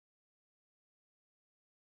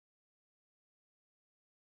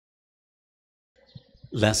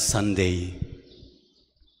Last Sunday,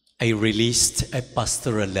 I released a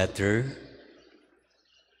pastoral letter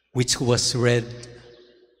which was read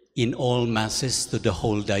in all masses to the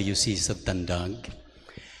whole Diocese of Tandag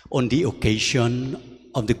on the occasion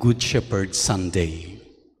of the Good Shepherd Sunday.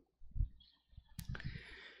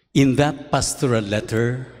 In that pastoral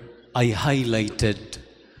letter, I highlighted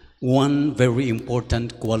one very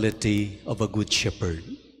important quality of a good shepherd.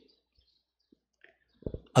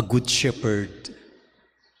 A good shepherd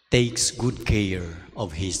takes good care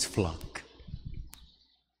of his flock.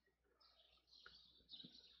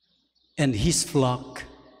 And his flock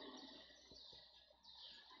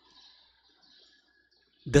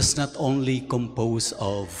does not only compose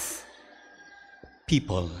of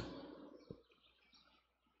people.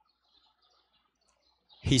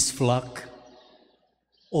 His flock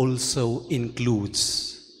also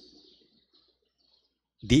includes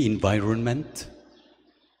the environment,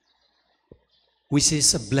 which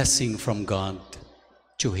is a blessing from God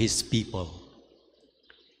to His people.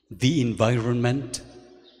 The environment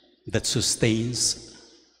that sustains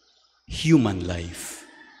human life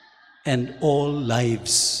and all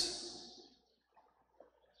lives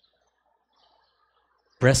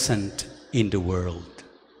present in the world.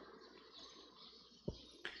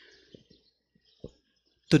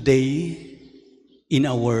 Today, in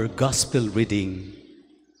our gospel reading,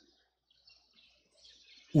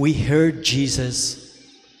 we heard Jesus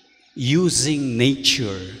using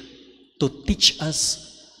nature to teach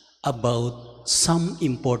us about some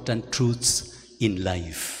important truths in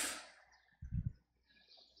life.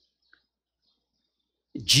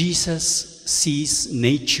 Jesus sees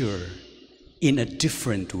nature in a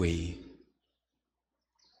different way.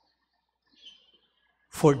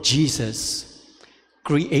 For Jesus,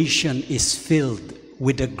 creation is filled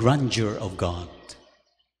with the grandeur of God.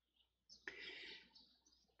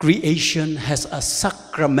 Creation has a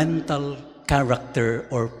sacramental character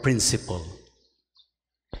or principle,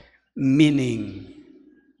 meaning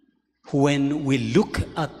when we look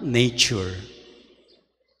at nature,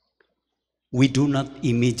 we do not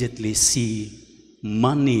immediately see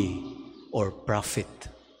money or profit.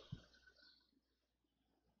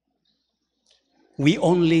 We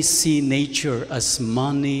only see nature as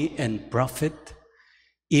money and profit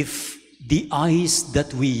if the eyes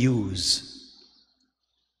that we use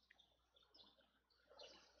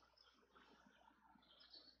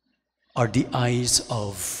are the eyes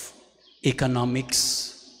of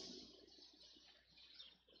economics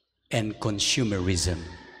and consumerism.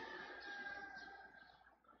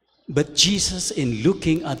 But Jesus, in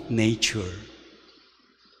looking at nature,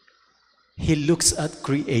 He looks at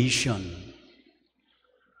creation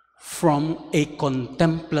from a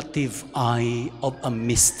contemplative eye of a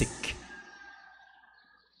mystic.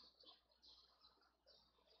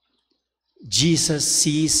 Jesus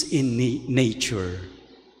sees in nature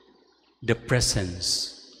the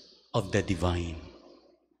presence of the divine.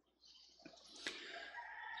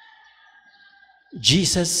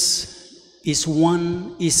 Jesus is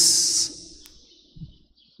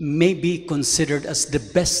maybe considered as the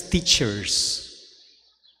best teachers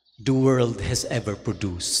the world has ever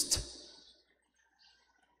produced.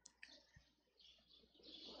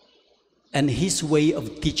 And His way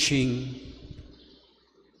of teaching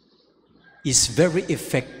is very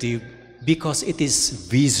effective because it is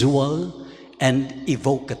visual and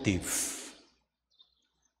evocative.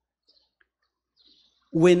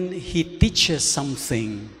 When He teaches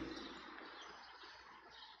something,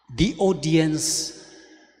 the audience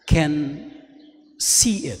can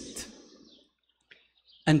see it.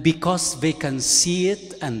 And because they can see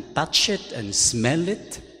it and touch it and smell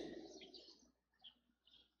it,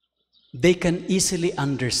 they can easily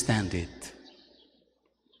understand it.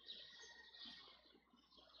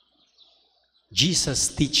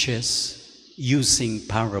 Jesus teaches using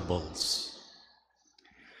parables.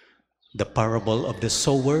 The parable of the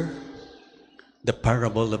sower, the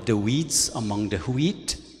parable of the weeds among the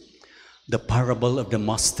wheat, the parable of the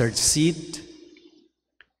mustard seed,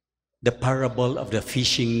 the parable of the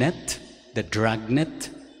fishing net, the dragnet,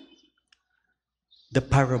 the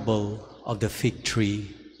parable of the fig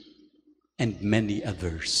tree, and many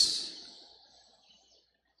others.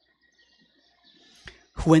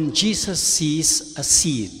 When Jesus sees a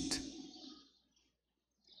seed,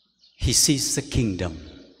 He sees the kingdom.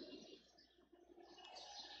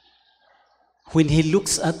 When He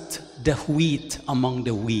looks at the wheat among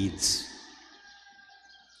the weeds,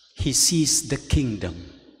 He sees the kingdom.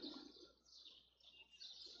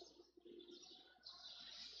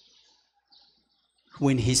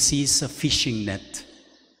 When He sees a fishing net,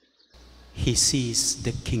 He sees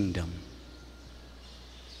the kingdom.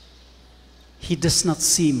 he does not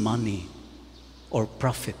see money or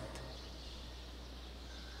profit.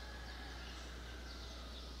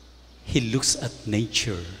 He looks at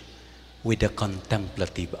nature with a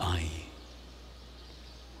contemplative eye.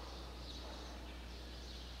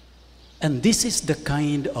 And this is the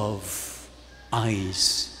kind of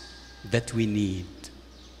eyes that we need.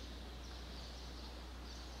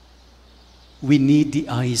 We need the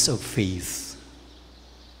eyes of faith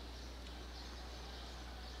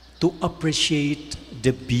to appreciate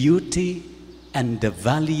the beauty and the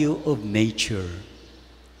value of nature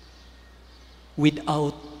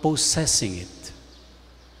without possessing it,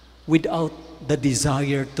 without the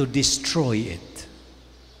desire to destroy it,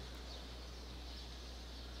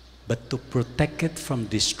 but to protect it from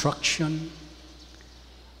destruction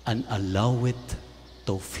and allow it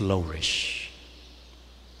to flourish.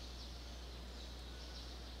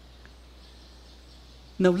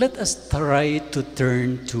 Now let us try to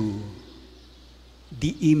turn to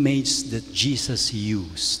the image that Jesus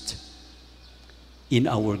used in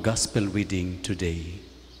our gospel reading today.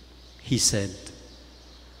 He said,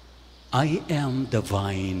 "I am the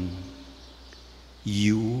vine,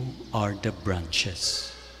 you are the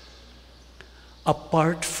branches.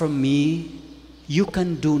 Apart from me, you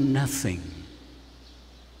can do nothing.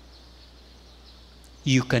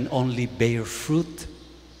 You can only bear fruit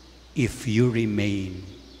if you remain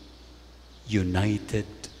united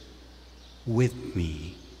with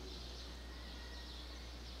me."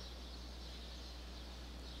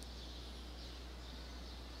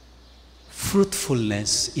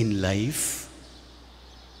 Fruitfulness in life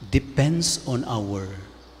depends on our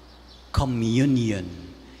communion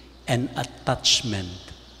and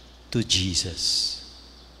attachment to Jesus.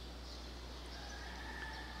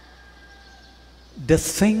 The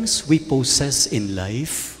things we possess in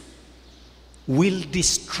life will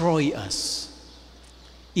destroy us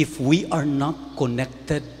if we are not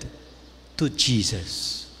connected to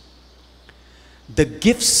Jesus. The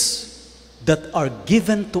gifts that are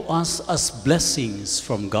given to us as blessings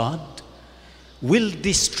from God will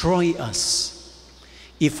destroy us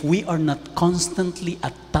if we are not constantly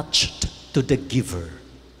attached to the giver.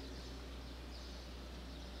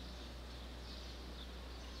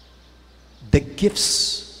 The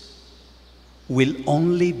gifts will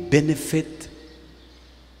only benefit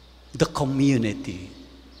the community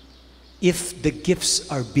if the gifts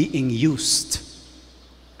are being used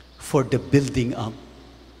for the building up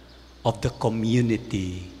of the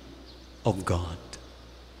community of God.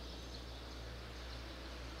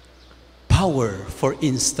 Power, for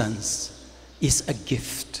instance, is a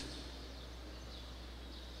gift.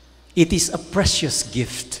 It is a precious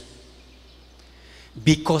gift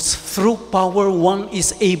because through power one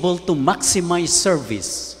is able to maximize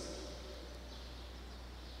service.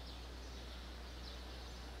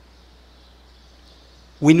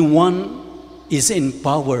 When one is in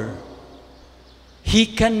power, he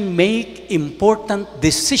can make important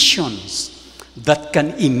decisions that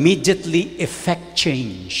can immediately effect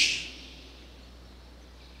change.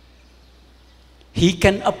 He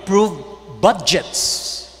can approve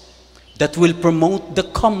budgets that will promote the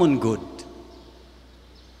common good.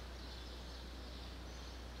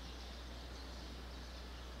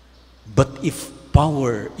 But if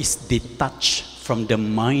power is detached from the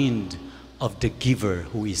mind of the giver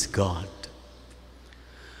who is God,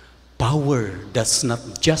 power does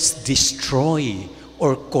not just destroy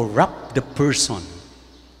or corrupt the person,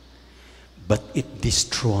 but it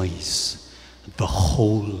destroys the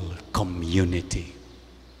whole community.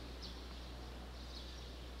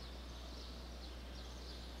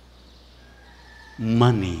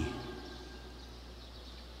 Money.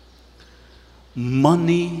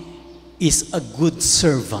 Money is a good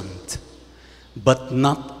servant, but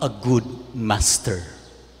not a good master.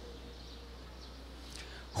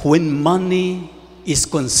 When money is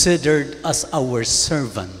considered as our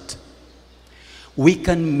servant, we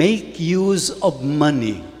can make use of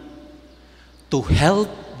money to help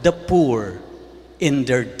the poor in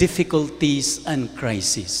their difficulties and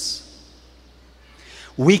crises.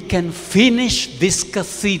 We can finish this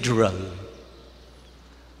cathedral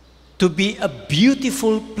to be a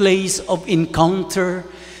beautiful place of encounter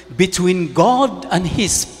between God and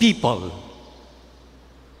His people.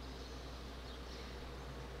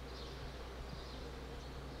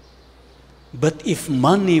 But if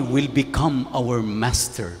money will become our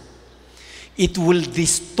master, it will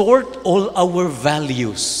distort all our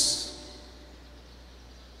values.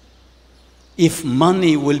 If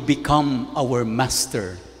money will become our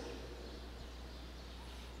master,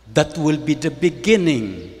 that will be the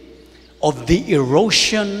beginning of the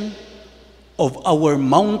erosion of our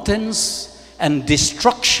mountains and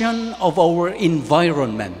destruction of our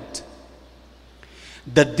environment.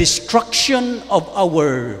 The destruction of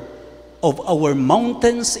our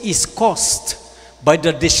mountains is caused by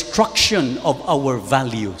the destruction of our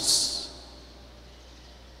values.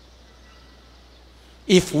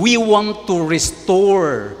 If we want to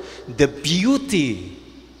restore the beauty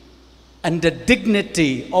and the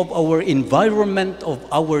dignity of our environment, of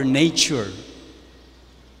our nature,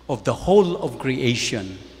 of the whole of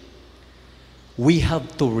creation, we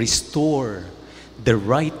have to restore the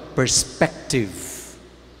right perspective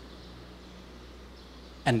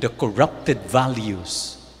and the corrupted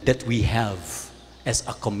values that we have as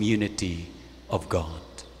a community of God.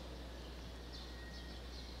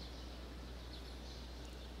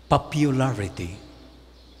 Popularity.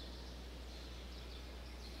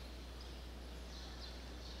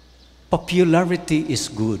 Popularity is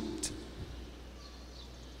good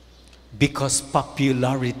because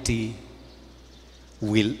popularity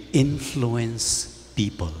will influence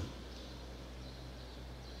people.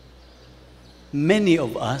 Many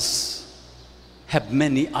of us have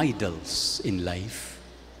many idols in life.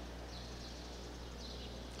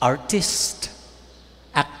 Artists,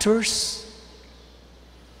 actors,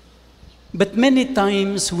 but many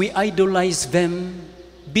times we idolize them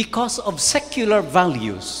because of secular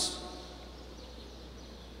values.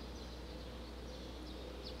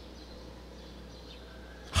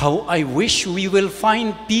 How I wish we will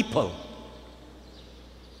find people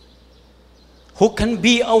who can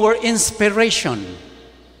be our inspiration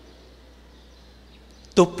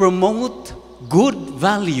to promote good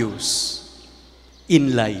values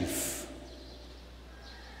in life.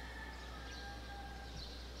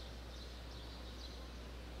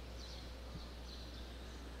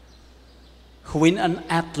 When an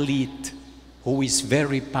athlete who is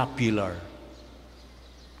very popular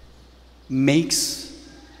makes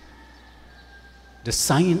the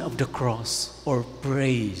sign of the cross or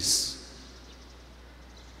praise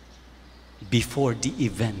before the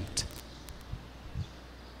event,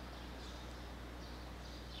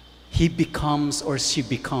 he becomes or she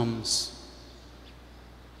becomes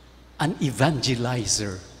an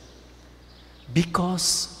evangelizer,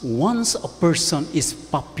 because once a person is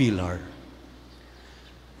popular,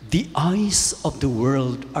 the eyes of the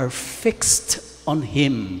world are fixed on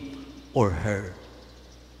him or her.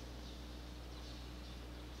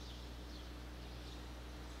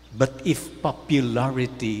 But if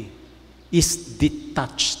popularity is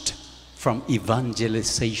detached from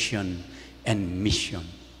evangelization and mission,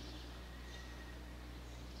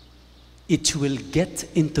 it will get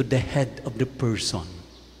into the head of the person,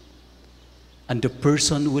 and the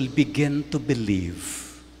person will begin to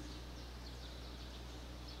believe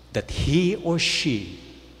that he or she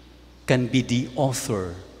can be the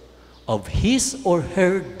author of his or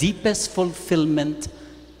her deepest fulfillment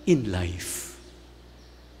in life.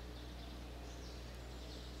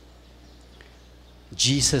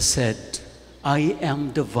 Jesus said, I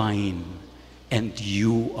am the vine and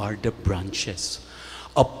you are the branches.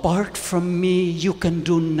 Apart from me, you can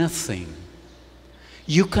do nothing.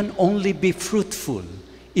 You can only be fruitful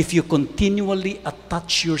if you continually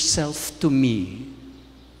attach yourself to me.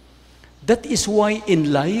 That is why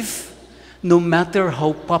in life, no matter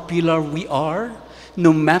how popular we are,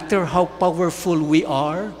 no matter how powerful we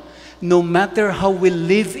are, no matter how we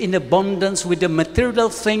live in abundance with the material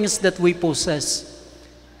things that we possess,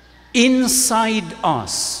 inside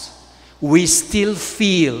us, we still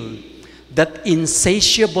feel that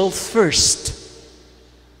insatiable thirst.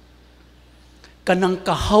 Kanang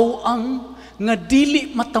kahawang nga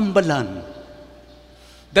dili matambalan.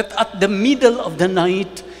 That at the middle of the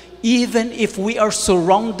night, even if we are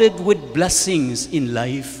surrounded with blessings in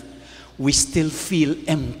life, we still feel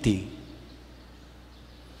empty.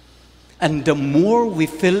 And the more we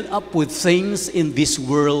fill up with things in this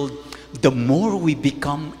world, the more we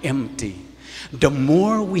become empty. The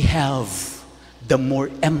more we have, the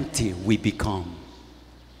more empty we become.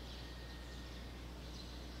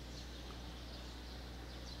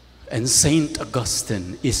 And Saint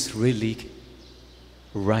Augustine is really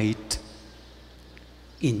right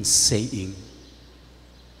in saying,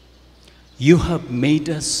 you have made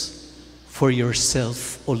us for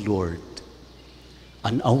yourself, O Lord,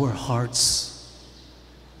 and our hearts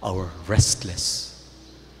are restless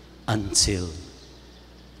until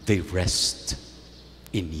they rest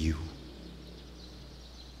in you.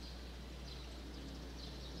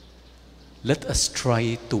 Let us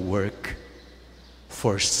try to work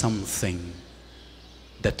for something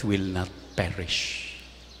that will not perish.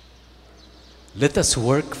 Let us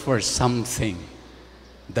work for something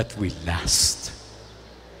that will last.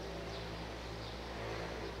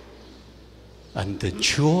 and the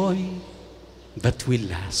joy that will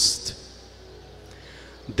last,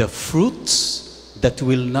 the fruits that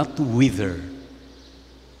will not wither,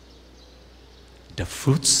 the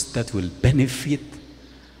fruits that will benefit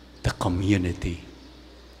the community,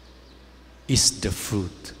 is the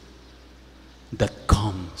fruit that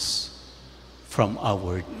comes from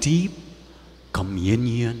our deep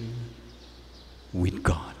communion with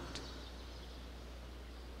God.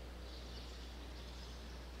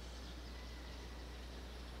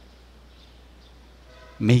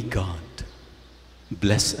 May God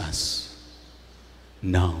bless us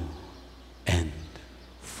now and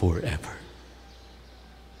forever.